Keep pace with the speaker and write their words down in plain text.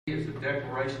Is a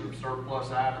declaration of surplus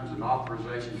items and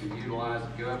authorization to utilize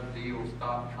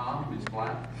govdeals.com. Ms.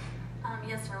 Black?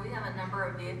 Yes, sir. We have a number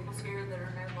of vehicles here that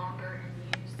are no longer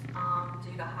in use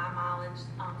due to high mileage.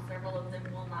 Several of them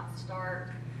will not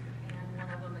start, and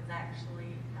one of them is actually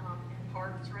in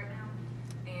parts right now.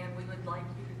 And we would like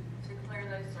you to declare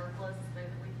those surplus so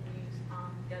that we can use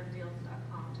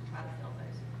govdeals.com to try to fill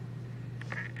those.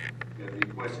 You have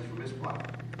any questions for Ms.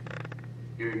 Black?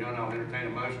 Hearing none, I'll entertain a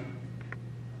motion.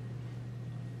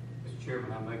 Mr.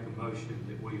 Chairman, I make a motion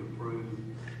that we approve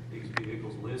these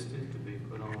vehicles listed to be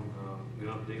put on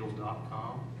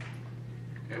govdeals.com.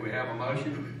 Okay, we have a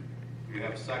motion. Do you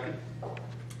have a second?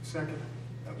 Second.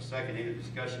 Have a second. Any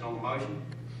discussion on the motion?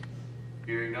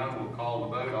 Hearing none, we'll call the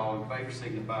vote. All in favor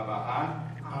signify by aye.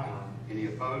 Aye. Any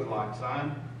opposed, like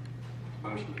sign.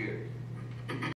 Motion carried.